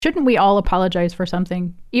Shouldn't we all apologize for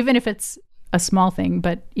something, even if it's a small thing,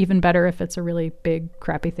 but even better if it's a really big,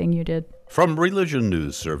 crappy thing you did? From Religion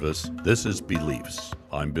News Service, this is Beliefs.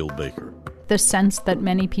 I'm Bill Baker. The sense that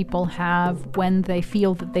many people have when they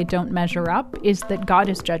feel that they don't measure up is that God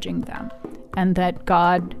is judging them and that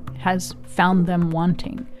God has found them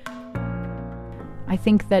wanting. I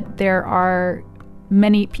think that there are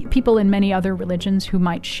many people in many other religions who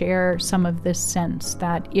might share some of this sense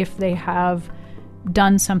that if they have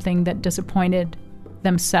done something that disappointed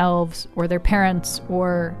themselves or their parents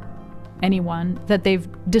or anyone, that they've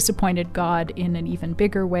disappointed God in an even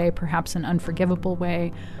bigger way, perhaps an unforgivable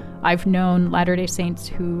way. I've known Latter-day Saints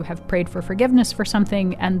who have prayed for forgiveness for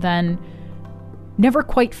something and then never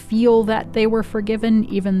quite feel that they were forgiven,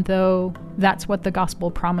 even though that's what the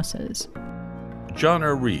gospel promises.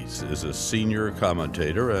 Jonna Rees is a senior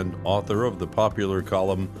commentator and author of the popular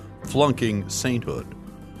column Flunking Sainthood,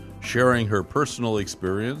 sharing her personal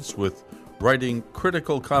experience with writing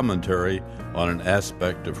critical commentary on an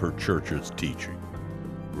aspect of her church's teaching.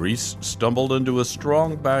 Rees stumbled into a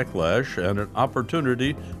strong backlash and an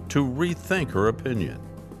opportunity to rethink her opinion.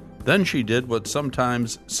 Then she did what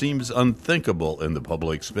sometimes seems unthinkable in the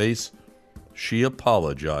public space. She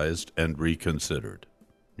apologized and reconsidered.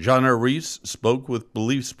 Jonna Rees spoke with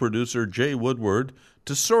Beliefs producer Jay Woodward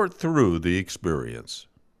to sort through the experience.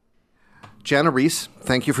 Jonna Rees,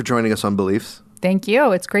 thank you for joining us on Beliefs. Thank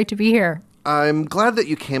you. It's great to be here. I'm glad that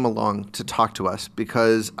you came along to talk to us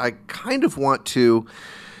because I kind of want to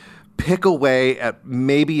pick away at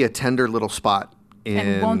maybe a tender little spot.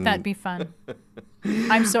 And won't that be fun?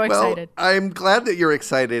 I'm so excited. Well, I'm glad that you're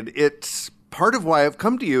excited. It's part of why I've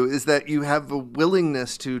come to you is that you have a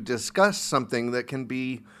willingness to discuss something that can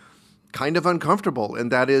be kind of uncomfortable,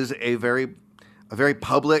 and that is a very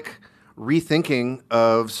public rethinking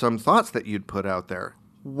of some thoughts that you'd put out there.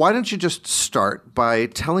 Why don't you just start by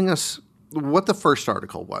telling us what the first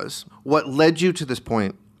article was, what led you to this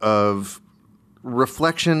point of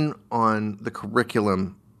reflection on the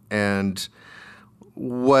curriculum, and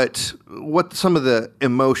what some of the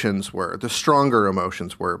emotions were, the stronger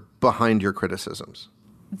emotions were behind your criticisms?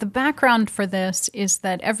 The background for this is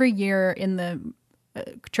that every year in the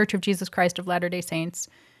Church of Jesus Christ of Latter-day Saints,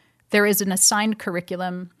 there is an assigned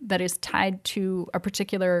curriculum that is tied to a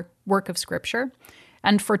particular work of Scripture.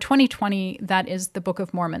 And for 2020, that is the Book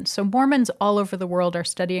of Mormon. So Mormons all over the world are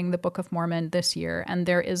studying the Book of Mormon this year, and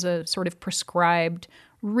there is a sort of prescribed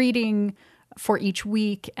reading for each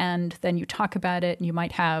week, and then you talk about it, and you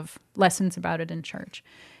might have lessons about it in church.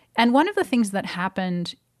 And one of the things that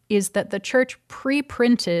happened is that the church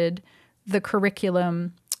pre-printed the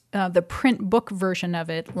curriculum, the print book version of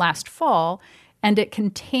it last fall, and it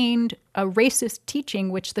contained a racist teaching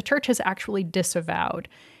which the church has actually disavowed.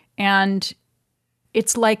 And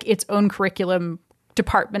it's like its own curriculum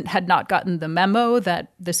department had not gotten the memo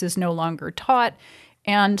that this is no longer taught.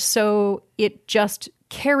 And so it just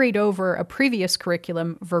carried over a previous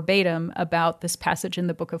curriculum verbatim about this passage in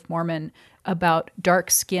the Book of Mormon about dark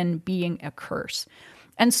skin being a curse.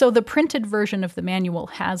 And so the printed version of the manual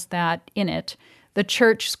has that in it. The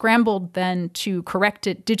church scrambled then to correct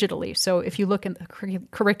it digitally. So if you look at the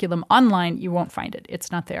curriculum online, you won't find it.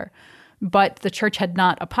 It's not there. But the church had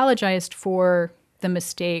not apologized for the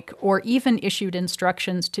mistake or even issued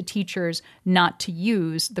instructions to teachers not to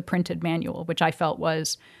use the printed manual, which I felt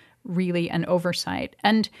was really an oversight.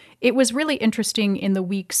 And it was really interesting in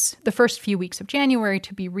the first few weeks of January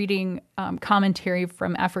to be reading commentary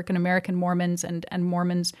from African-American Mormons and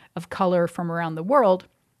Mormons of color from around the world,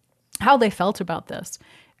 how they felt about this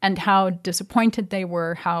and how disappointed they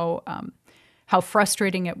were, how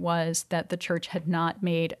frustrating it was that the church had not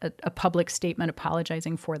made a public statement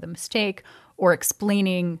apologizing for the mistake or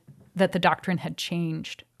explaining that the doctrine had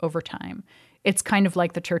changed over time. It's kind of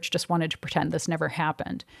like the church just wanted to pretend this never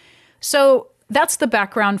happened. So that's the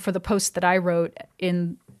background for the post that I wrote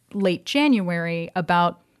in late January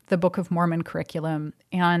about the Book of Mormon curriculum.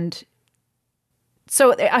 And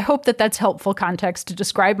so I hope that that's helpful context to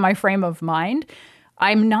describe my frame of mind.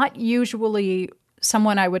 I'm not usually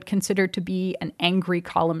someone I would consider to be an angry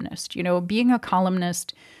columnist. You know, being a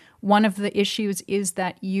columnist, one of the issues is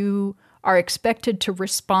that you are expected to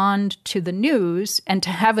respond to the news and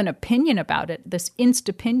to have an opinion about it, this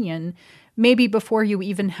inst-opinion, maybe before you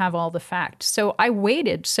even have all the facts. So I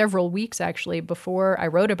waited several weeks, actually, before I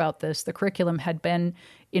wrote about this. The curriculum had been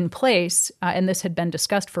in place, and this had been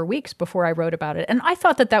discussed for weeks before I wrote about it. And I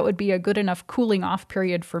thought that that would be a good enough cooling off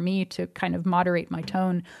period for me to kind of moderate my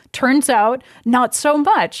tone. Turns out, not so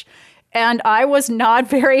much. And I was not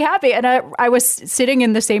very happy. And I was sitting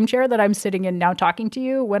in the same chair that I'm sitting in now talking to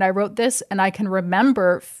you when I wrote this. And I can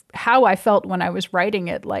remember how I felt when I was writing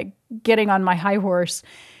it, like getting on my high horse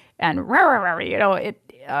and,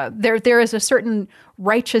 there is a certain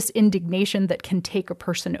righteous indignation that can take a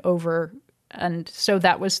person over. And so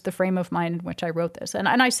that was the frame of mind in which I wrote this. And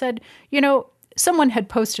I said, someone had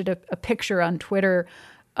posted a picture on Twitter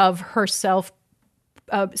of herself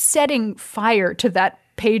setting fire to that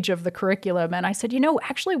page of the curriculum. And I said,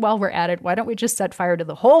 actually, while we're at it, why don't we just set fire to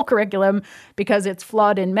the whole curriculum, because it's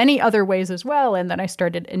flawed in many other ways as well. And then I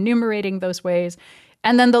started enumerating those ways.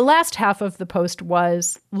 And then the last half of the post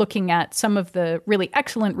was looking at some of the really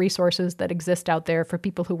excellent resources that exist out there for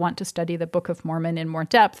people who want to study the Book of Mormon in more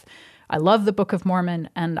depth. I love the Book of Mormon,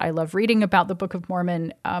 and I love reading about the Book of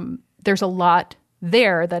Mormon. There's a lot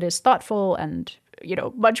there that is thoughtful and,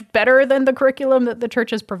 much better than the curriculum that the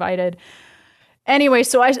church has provided. Anyway,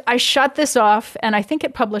 so I shut this off, and I think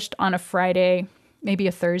it published on a Friday, maybe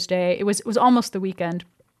a Thursday. It was almost the weekend.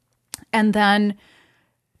 And then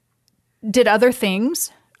did other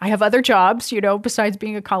things. I have other jobs, besides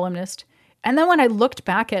being a columnist. And then when I looked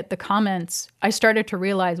back at the comments, I started to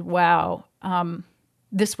realize, wow,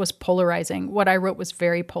 this was polarizing. What I wrote was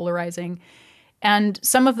very polarizing. And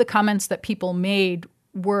some of the comments that people made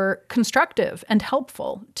were constructive and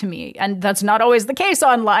helpful to me. And that's not always the case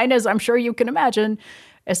online, as I'm sure you can imagine,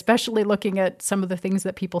 especially looking at some of the things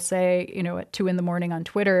that people say, at 2 a.m. on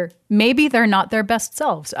Twitter. Maybe they're not their best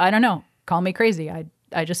selves. I don't know. Call me crazy.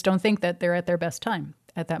 I just don't think that they're at their best time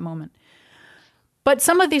at that moment. But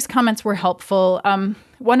some of these comments were helpful.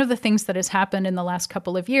 One of the things that has happened in the last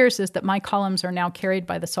couple of years is that my columns are now carried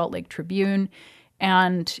by the Salt Lake Tribune,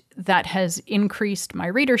 and that has increased my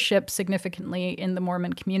readership significantly in the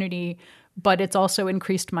Mormon community, but it's also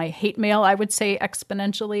increased my hate mail, I would say,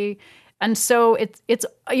 exponentially. And so it's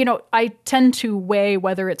I tend to weigh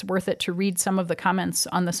whether it's worth it to read some of the comments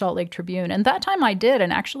on the Salt Lake Tribune. And that time I did,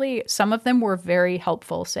 and actually some of them were very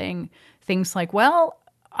helpful, saying things like, well,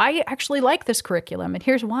 I actually like this curriculum, and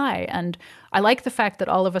here's why. And I like the fact that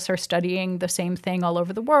all of us are studying the same thing all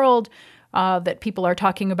over the world, that people are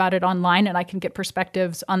talking about it online, and I can get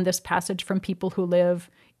perspectives on this passage from people who live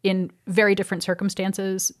in very different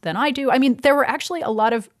circumstances than I do. I mean, there were actually a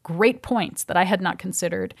lot of great points that I had not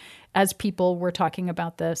considered as people were talking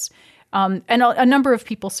about this. And a number of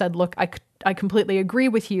people said, look, I completely agree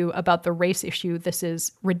with you about the race issue. This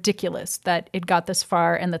is ridiculous that it got this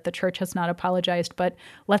far and that the church has not apologized. But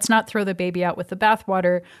let's not throw the baby out with the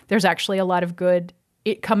bathwater. There's actually a lot of good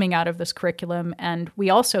coming out of this curriculum. And we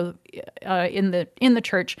also, in the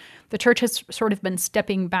church has sort of been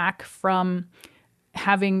stepping back from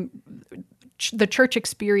having the church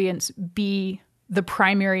experience be the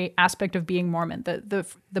primary aspect of being Mormon. The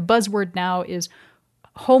buzzword now is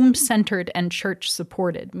home-centered and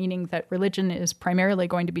church-supported, meaning that religion is primarily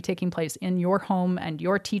going to be taking place in your home and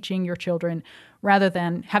you're teaching your children rather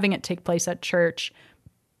than having it take place at church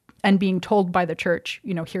and being told by the church,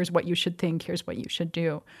 here's what you should think, here's what you should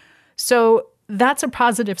do. So that's a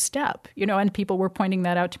positive step, and people were pointing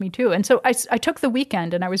that out to me too. And so I took the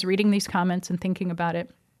weekend and I was reading these comments and thinking about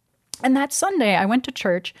it. And that Sunday I went to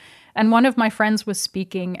church and one of my friends was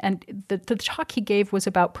speaking, and the talk he gave was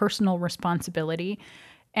about personal responsibility.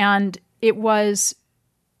 And it was,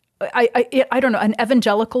 I don't know, an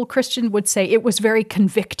evangelical Christian would say it was very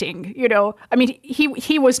convicting, I mean,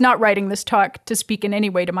 he was not writing this talk to speak in any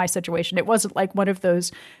way to my situation. It wasn't like one of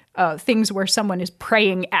those things where someone is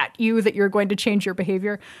praying at you that you're going to change your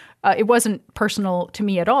behavior. It wasn't personal to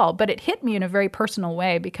me at all, but it hit me in a very personal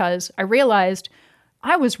way because I realized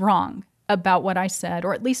I was wrong about what I said,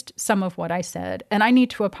 or at least some of what I said, and I need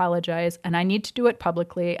to apologize, and I need to do it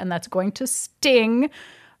publicly, and that's going to sting.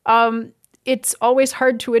 It's always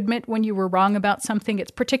hard to admit when you were wrong about something.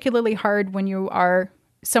 It's particularly hard when you are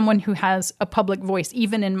someone who has a public voice,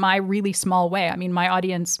 even in my really small way. I mean, my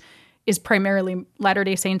audience is primarily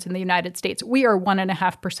Latter-day Saints in the United States. We are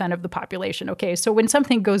 1.5% of the population, okay? So when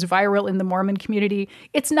something goes viral in the Mormon community,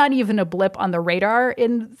 it's not even a blip on the radar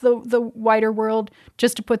in the wider world,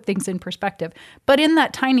 just to put things in perspective. But in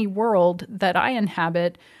that tiny world that I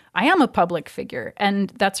inhabit, I am a public figure,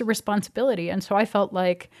 and that's a responsibility. And so I felt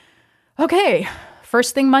like, okay,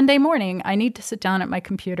 first thing Monday morning, I need to sit down at my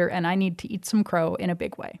computer and I need to eat some crow in a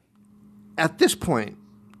big way. At this point,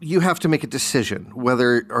 you have to make a decision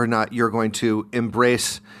whether or not you're going to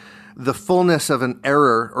embrace the fullness of an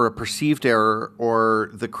error or a perceived error or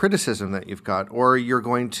the criticism that you've got, or you're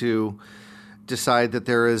going to decide that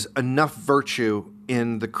there is enough virtue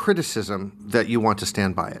in the criticism that you want to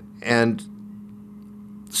stand by it. And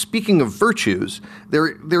speaking of virtues,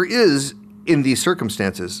 there is in these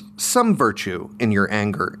circumstances, some virtue in your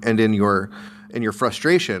anger and in your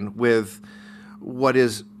frustration with what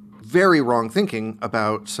is very wrong thinking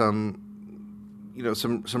about some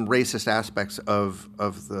racist aspects of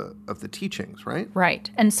the teachings, right? Right.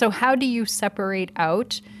 And so how do you separate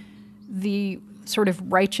out the sort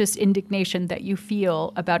of righteous indignation that you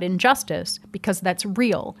feel about injustice, because that's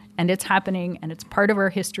real and it's happening and it's part of our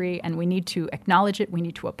history and we need to acknowledge it, we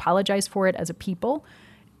need to apologize for it as a people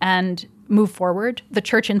and move forward. The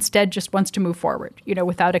church instead just wants to move forward,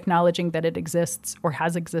 without acknowledging that it exists or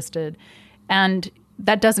has existed. And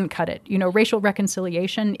that doesn't cut it. Racial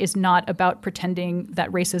reconciliation is not about pretending that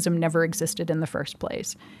racism never existed in the first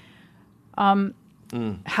place.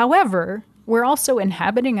 However, we're also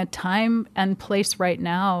inhabiting a time and place right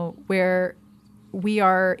now where we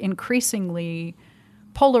are increasingly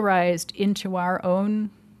polarized into our own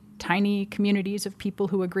tiny communities of people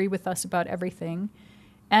who agree with us about everything.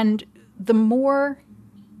 And the more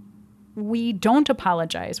we don't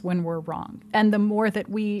apologize when we're wrong, and the more that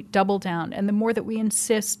we double down, and the more that we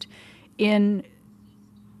insist in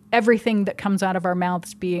everything that comes out of our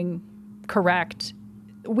mouths being correct,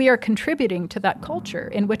 we are contributing to that culture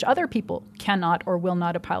in which other people cannot or will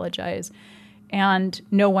not apologize, and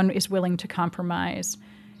no one is willing to compromise.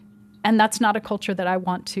 And that's not a culture that I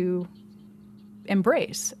want to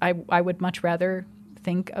embrace. I would much rather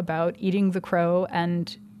think about eating the crow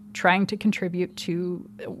and trying to contribute to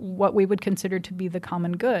what we would consider to be the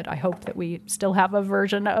common good. I hope that we still have a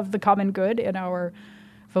version of the common good in our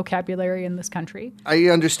vocabulary in this country. I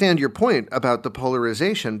understand your point about the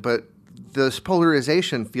polarization, but this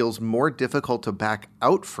polarization feels more difficult to back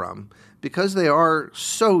out from because they are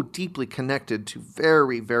so deeply connected to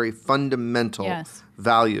very, very fundamental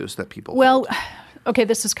values that people hold. Okay,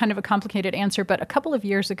 this is kind of a complicated answer, but a couple of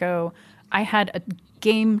years ago, I had a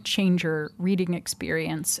game-changer reading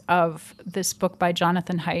experience of this book by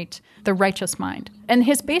Jonathan Haidt, The Righteous Mind. And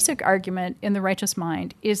his basic argument in The Righteous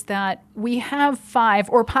Mind is that we have 5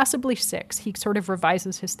 or possibly 6, he sort of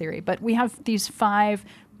revises his theory, but we have these 5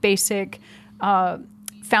 basic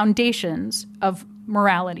foundations of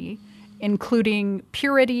morality, including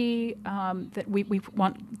purity, that we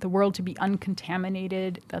want the world to be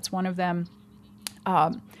uncontaminated. That's one of them.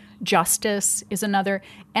 Justice is another.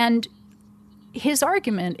 And his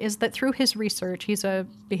argument is that through his research, he's a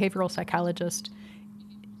behavioral psychologist,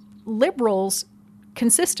 liberals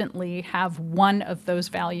consistently have one of those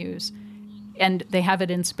values, and they have it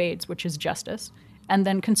in spades, which is justice. And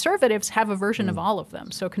then conservatives have a version of all of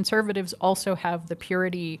them. So conservatives also have the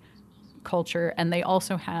purity culture, and they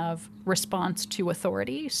also have response to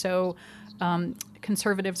authority. So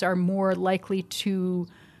conservatives are more likely to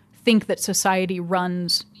think that society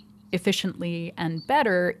runs efficiently and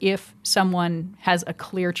better if someone has a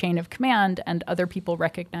clear chain of command and other people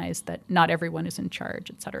recognize that not everyone is in charge,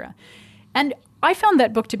 et cetera. And I found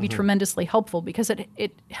that book to be tremendously helpful because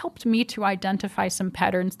it helped me to identify some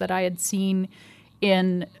patterns that I had seen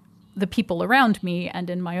in the people around me and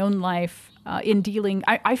in my own life in dealing.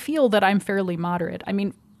 I feel that I'm fairly moderate. I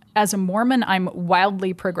mean, as a Mormon, I'm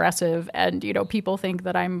wildly progressive, and people think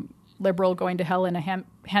that I'm liberal, going to hell in a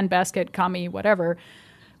handbasket, commie, whatever.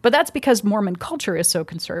 But that's because Mormon culture is so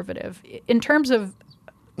conservative. In terms of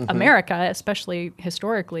America, especially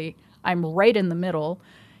historically, I'm right in the middle.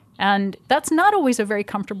 And that's not always a very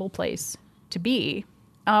comfortable place to be.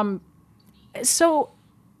 So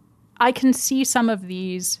I can see some of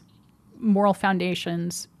these moral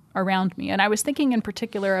foundations around me. And I was thinking in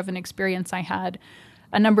particular of an experience I had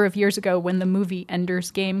a number of years ago when the movie Ender's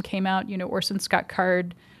Game came out. Orson Scott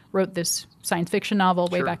Card wrote this science fiction novel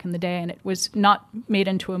way back in the day, and it was not made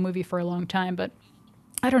into a movie for a long time, but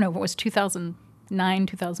I don't know if it was 2009,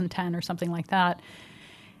 2010 or something like that.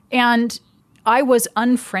 And I was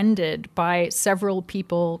unfriended by several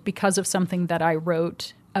people because of something that I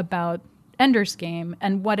wrote about Ender's Game.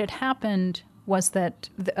 And what had happened was that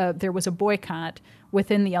there was a boycott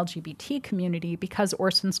within the LGBT community because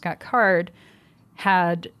Orson Scott Card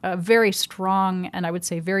had a very strong and I would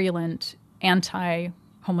say virulent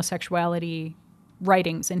anti-homosexuality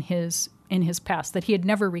writings in his past that he had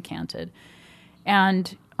never recanted.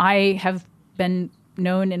 And I have been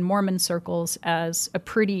known in Mormon circles as a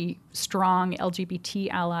pretty strong LGBT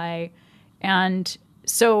ally. And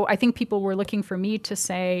so I think people were looking for me to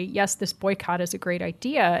say, yes, this boycott is a great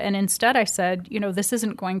idea. And instead I said, this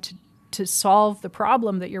isn't going to solve the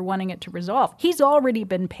problem that you're wanting it to resolve. He's already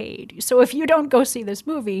been paid. So if you don't go see this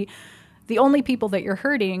movie, the only people that you're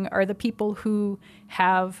hurting are the people who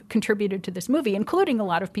have contributed to this movie, including a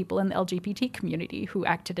lot of people in the LGBT community who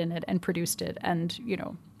acted in it and produced it and,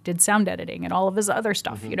 did sound editing and all of this other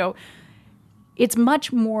stuff. It's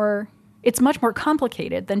much more It's much more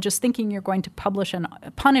complicated than just thinking you're going to punish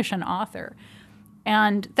an author.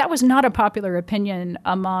 And that was not a popular opinion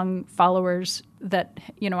among followers that,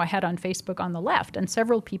 I had on Facebook on the left. And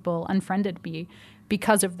several people unfriended me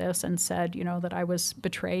because of this and said, that I was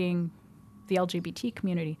betraying the LGBT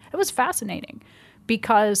community. It was fascinating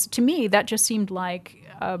because to me, that just seemed like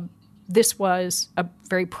this was a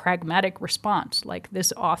very pragmatic response. Like,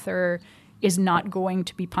 this author is not going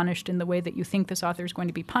to be punished in the way that you think this author is going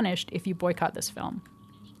to be punished if you boycott this film.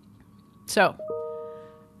 So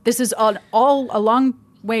this is a long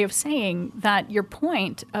way of saying that your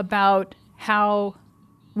point about how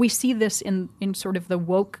we see this in sort of the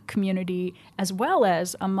woke community as well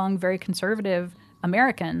as among very conservative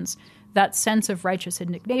Americans, that sense of righteous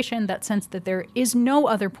indignation, that sense that there is no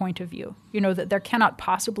other point of view, that there cannot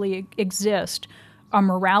possibly exist a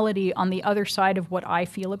morality on the other side of what I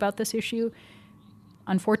feel about this issue.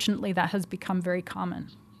 Unfortunately, that has become very common.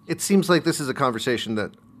 It seems like this is a conversation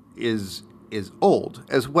that is old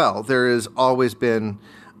as well. There has always been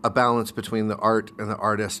a balance between the art and the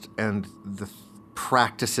artist and the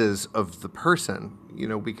practices of the person.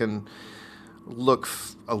 We can look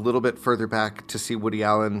a little bit further back to see Woody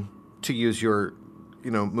Allen, to use your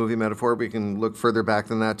movie metaphor. We can look further back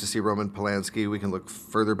than that to see Roman Polanski. We can look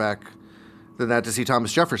further back than that to see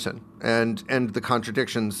Thomas Jefferson and the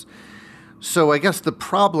contradictions. So I guess the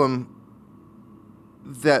problem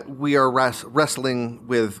that we are wrestling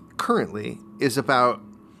with currently is about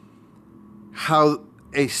how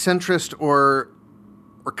a centrist or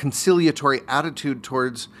conciliatory attitude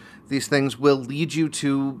towards these things will lead you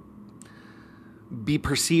to be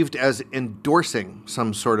perceived as endorsing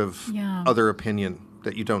some sort of other opinion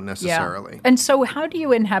that you don't necessarily. Yeah. And so how do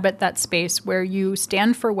you inhabit that space where you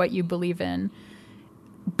stand for what you believe in,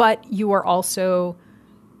 but you are also,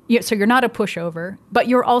 so you're not a pushover, but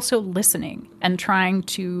you're also listening and trying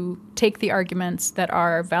to take the arguments that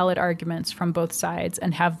are valid arguments from both sides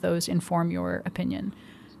and have those inform your opinion.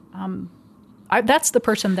 That's the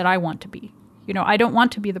person that I want to be. I don't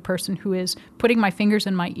want to be the person who is putting my fingers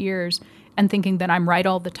in my ears and thinking that I'm right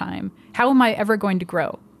all the time. How am I ever going to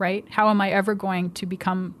grow, right? How am I ever going to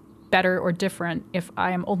become better or different if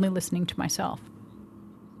I am only listening to myself?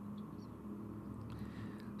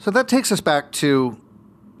 So that takes us back to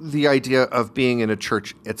the idea of being in a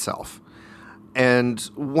church itself. And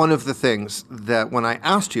one of the things that when I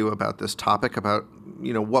asked you about this topic, about,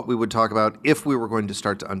 what we would talk about if we were going to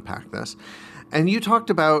start to unpack this, and you talked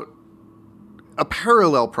about a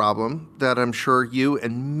parallel problem that I'm sure you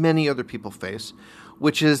and many other people face,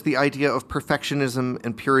 which is the idea of perfectionism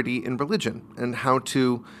and purity in religion and how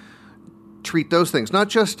to treat those things, not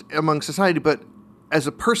just among society, but as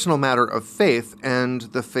a personal matter of faith and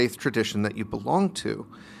the faith tradition that you belong to.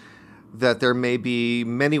 That there may be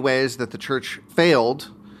many ways that the church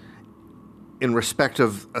failed in respect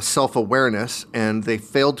of a self-awareness, and they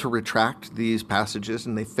failed to retract these passages,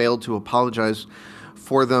 and they failed to apologize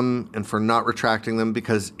for them and for not retracting them,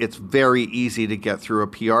 because it's very easy to get through a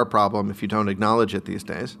PR problem if you don't acknowledge it these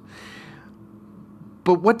days.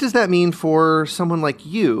 But what does that mean for someone like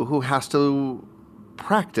you who has to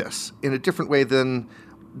practice in a different way than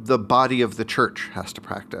the body of the church has to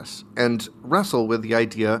practice and wrestle with the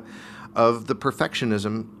idea of the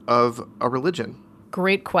perfectionism of a religion?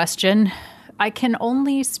 Great question. I can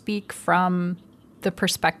only speak from the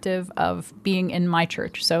perspective of being in my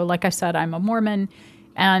church. So like I said, I'm a Mormon,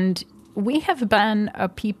 and we have been a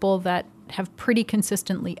people that have pretty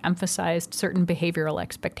consistently emphasized certain behavioral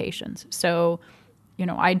expectations. So,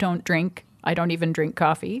 I don't drink. I don't even drink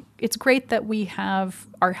coffee. It's great that we have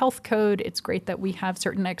our health code. It's great that we have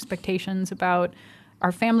certain expectations about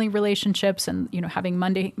our family relationships and, having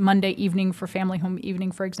Monday evening for family home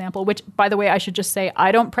evening, for example, which, by the way, I should just say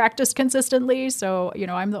I don't practice consistently. So,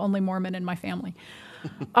 I'm the only Mormon in my family.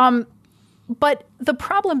 But the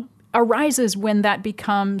problem arises when that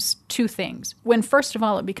becomes two things. When, first of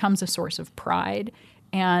all, it becomes a source of pride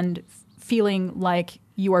and feeling like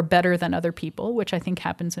you are better than other people, which I think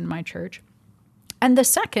happens in my church. And the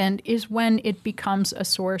second is when it becomes a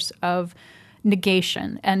source of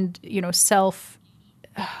negation and,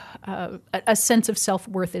 a sense of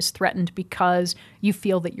self-worth is threatened because you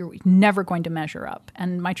feel that you're never going to measure up.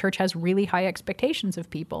 And my church has really high expectations of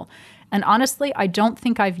people. And honestly, I don't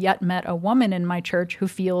think I've yet met a woman in my church who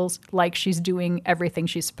feels like she's doing everything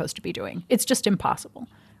she's supposed to be doing. It's just impossible,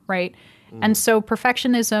 right? And so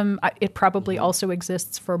perfectionism, it probably also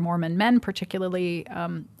exists for Mormon men particularly.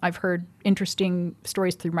 I've heard interesting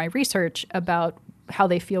stories through my research about how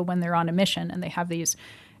they feel when they're on a mission and they have these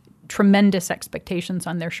tremendous expectations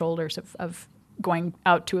on their shoulders of going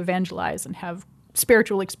out to evangelize and have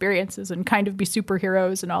spiritual experiences and kind of be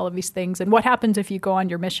superheroes and all of these things. And what happens if you go on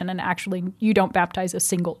your mission and actually you don't baptize a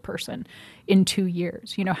single person in 2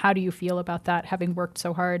 years? How do you feel about that, having worked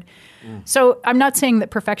so hard? So I'm not saying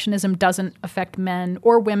that perfectionism doesn't affect men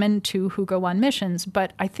or women too who go on missions,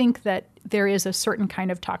 but I think that there is a certain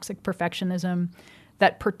kind of toxic perfectionism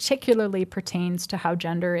that particularly pertains to how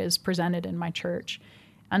gender is presented in my church.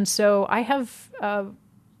 And so I've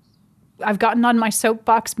gotten on my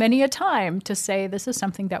soapbox many a time to say this is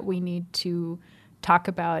something that we need to talk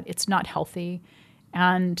about. It's not healthy.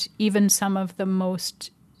 And even some of the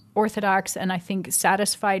most orthodox and I think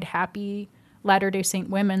satisfied, happy Latter-day Saint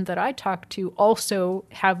women that I talk to also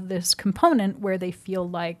have this component where they feel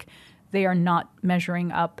like they are not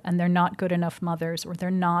measuring up and they're not good enough mothers, or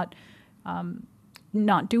they're not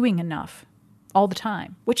doing enough all the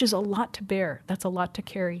time, which is a lot to bear. That's a lot to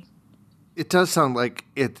carry. It does sound like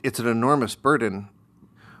it's an enormous burden,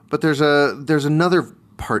 but there's another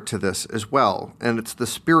part to this as well, and it's the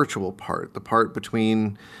spiritual part, the part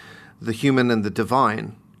between the human and the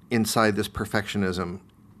divine inside this perfectionism,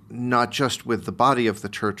 not just with the body of the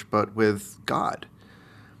church, but with God.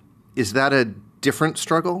 Is that a different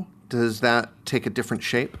struggle? Does that take a different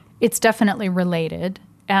shape? It's definitely related,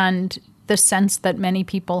 and the sense that many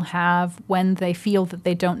people have when they feel that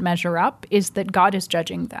they don't measure up is that God is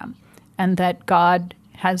judging them, and that God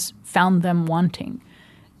has found them wanting.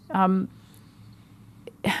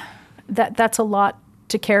 That's a lot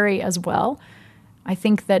to carry as well. I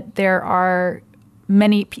think that there are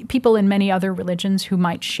many people in many other religions who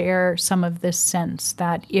might share some of this sense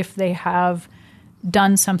that if they have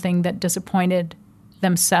done something that disappointed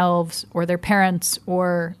themselves or their parents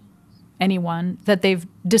or anyone, that they've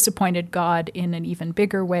disappointed God in an even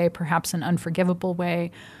bigger way, perhaps an unforgivable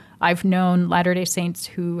way. I've known Latter-day Saints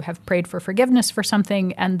who have prayed for forgiveness for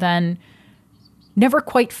something and then never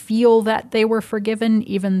quite feel that they were forgiven,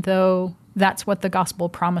 even though that's what the gospel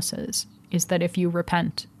promises, is that if you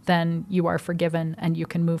repent, then you are forgiven and you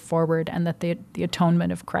can move forward, and that the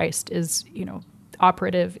atonement of Christ is,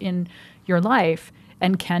 operative in your life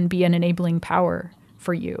and can be an enabling power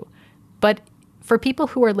for you. But for people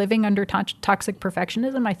who are living under toxic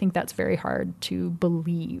perfectionism, I think that's very hard to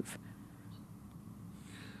believe.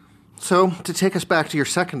 So to take us back to your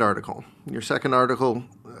second article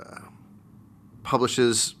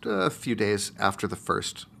publishes a few days after the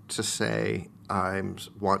first to say, I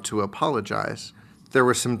want to apologize. There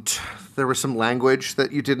was some language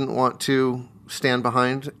that you didn't want to stand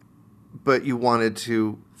behind, but you wanted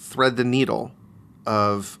to thread the needle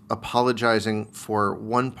of apologizing for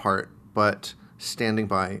one part, but standing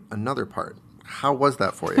by another part. How was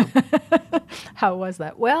that for you? How was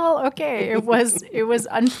that? Well, okay. It was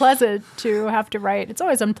unpleasant to have to write. It's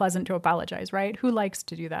always unpleasant to apologize, right? Who likes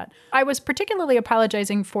to do that? I was particularly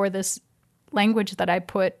apologizing for this language that I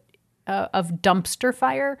put of dumpster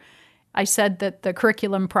fire. I said that the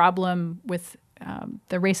curriculum problem with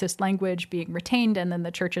the racist language being retained and then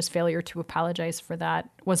the church's failure to apologize for that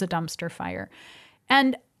was a dumpster fire.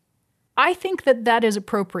 And I think that that is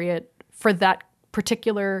appropriate for that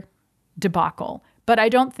particular debacle. But I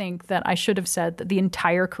don't think that I should have said that the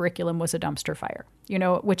entire curriculum was a dumpster fire,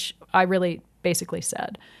 which I really basically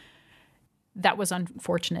said. That was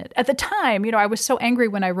unfortunate. At the time, I was so angry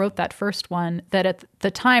when I wrote that first one that at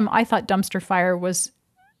the time I thought dumpster fire was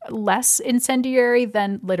less incendiary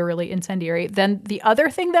than literally incendiary than the other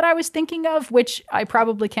thing that I was thinking of, which I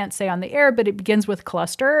probably can't say on the air, but it begins with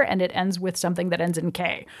cluster and it ends with something that ends in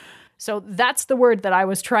K. So that's the word that I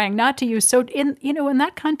was trying not to use. So in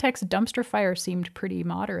that context, dumpster fire seemed pretty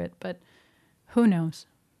moderate, but who knows?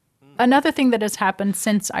 Another thing that has happened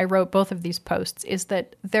since I wrote both of these posts is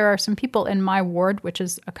that there are some people in my ward, which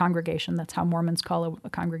is a congregation, that's how Mormons call a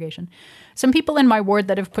congregation, some people in my ward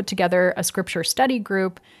that have put together a scripture study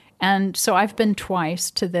group. And so I've been twice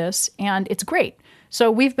to this, and it's great. So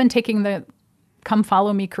we've been taking the Come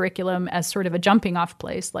Follow Me curriculum as sort of a jumping off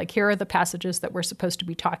place. Like, here are the passages that we're supposed to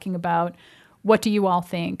be talking about. What do you all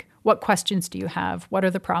think? What questions do you have? What are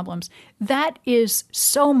the problems? That is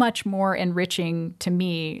so much more enriching to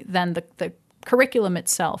me than the curriculum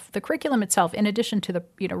itself. The curriculum itself, in addition to the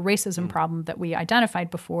racism problem that we identified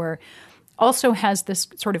before, also has this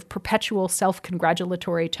sort of perpetual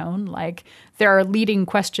self-congratulatory tone. Like, there are leading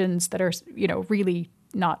questions that are, really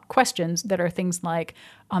not questions, that are things like,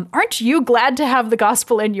 aren't you glad to have the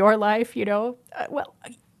gospel in your life? Well,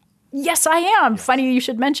 yes, I am. Yes. Funny you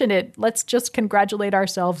should mention it. Let's just congratulate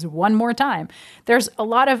ourselves one more time. There's a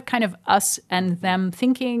lot of kind of us and them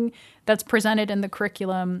thinking that's presented in the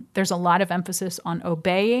curriculum. There's a lot of emphasis on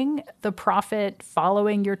obeying the prophet,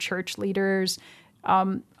 following your church leaders.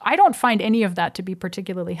 I don't find any of that to be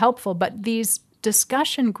particularly helpful, but these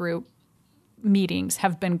discussion group meetings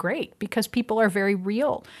have been great because people are very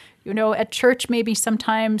real. At church, maybe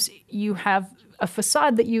sometimes you have a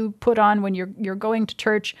facade that you put on when you're going to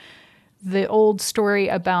church. The old story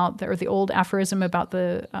about, or the old aphorism about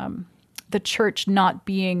the church not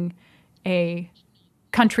being a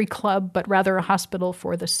country club, but rather a hospital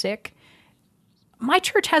for the sick. My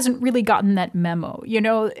church hasn't really gotten that memo,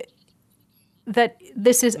 that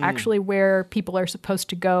this is actually where people are supposed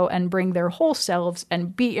to go and bring their whole selves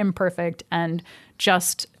and be imperfect and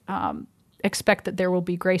just expect that there will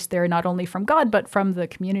be grace there, not only from God, but from the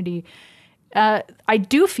community. I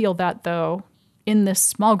do feel that, though, in this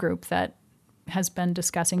small group that has been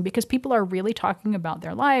discussing, because people are really talking about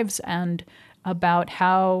their lives and about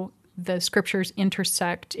how the scriptures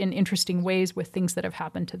intersect in interesting ways with things that have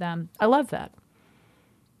happened to them. I love that.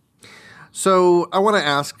 So I want to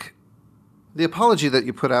ask, the apology that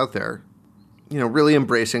you put out there, really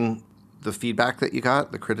embracing the feedback that you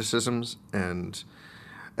got, the criticisms, and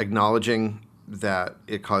acknowledging that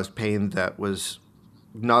it caused pain that was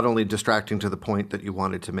not only distracting to the point that you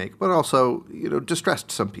wanted to make, but also,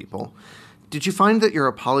 distressed some people. Did you find that your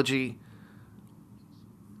apology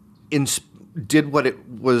did what it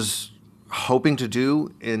was hoping to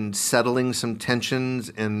do in settling some tensions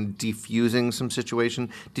and defusing some situation?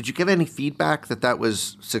 Did you get any feedback that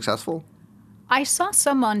was successful? I saw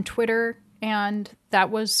some on Twitter, and that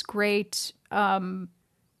was great.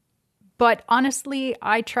 But honestly,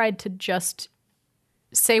 I tried to just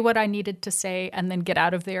say what I needed to say and then get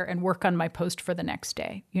out of there and work on my post for the next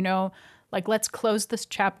day. Let's close this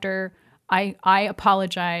chapter. I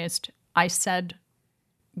apologized. I said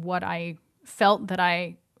what I felt that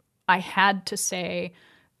I had to say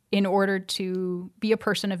in order to be a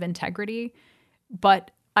person of integrity.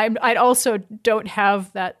 But I also don't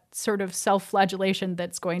have that sort of self-flagellation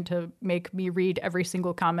that's going to make me read every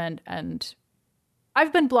single comment. And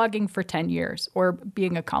I've been blogging for 10 years, or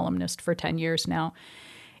being a columnist for 10 years now.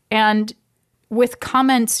 And with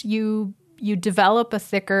comments, you develop a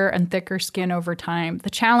thicker and thicker skin over time. The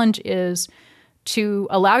challenge is to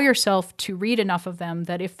allow yourself to read enough of them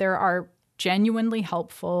that if there are genuinely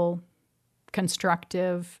helpful,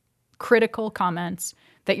 constructive, critical comments,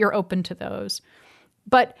 that you're open to those.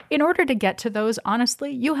 But in order to get to those,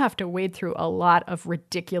 honestly, you have to wade through a lot of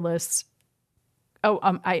ridiculous...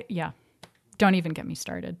 Don't even get me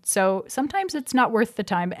started. So sometimes it's not worth the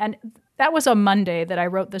time. And that was a Monday that I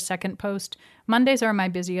wrote the second post. Mondays are my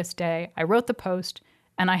busiest day. I wrote the post,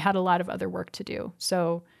 and I had a lot of other work to do.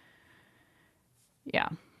 So, yeah.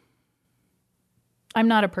 I'm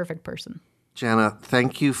not a perfect person. Jana,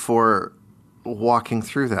 thank you for walking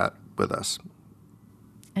through that with us.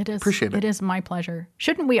 It is. Appreciate it. It is my pleasure.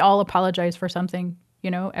 Shouldn't we all apologize for something,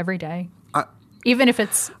 every day? Even if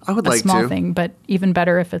it's a small thing, but even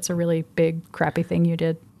better if it's a really big, crappy thing you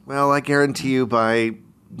did. Well, I guarantee you by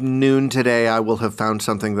noon today, I will have found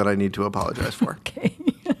something that I need to apologize for. Okay.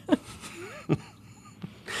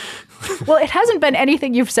 Well, it hasn't been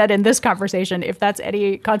anything you've said in this conversation, if that's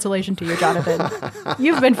any consolation to you, Jonathan.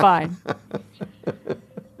 You've been fine.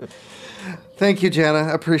 Thank you,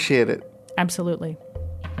 Jana. Appreciate it. Absolutely.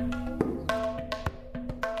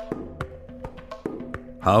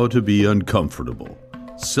 How to be uncomfortable.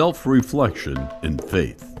 Self-reflection in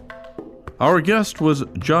faith. Our guest was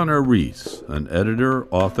Jana Rees, an editor,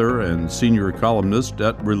 author, and senior columnist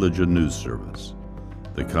at Religion News Service.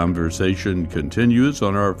 The conversation continues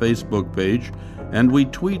on our Facebook page, and we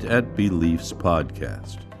tweet at Beliefs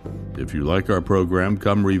Podcast. If you like our program,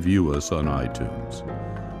 come review us on iTunes.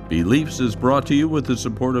 Beliefs is brought to you with the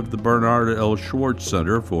support of the Bernard L. Schwartz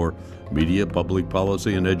Center for Media, Public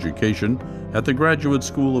Policy, and Education at the Graduate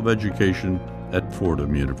School of Education at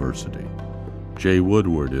Fordham University. Jay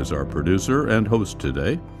Woodward is our producer and host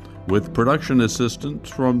today, with production assistance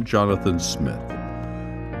from Jonathan Smith.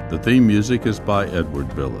 The theme music is by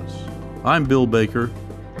Edward Billis. I'm Bill Baker.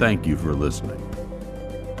 Thank you for listening.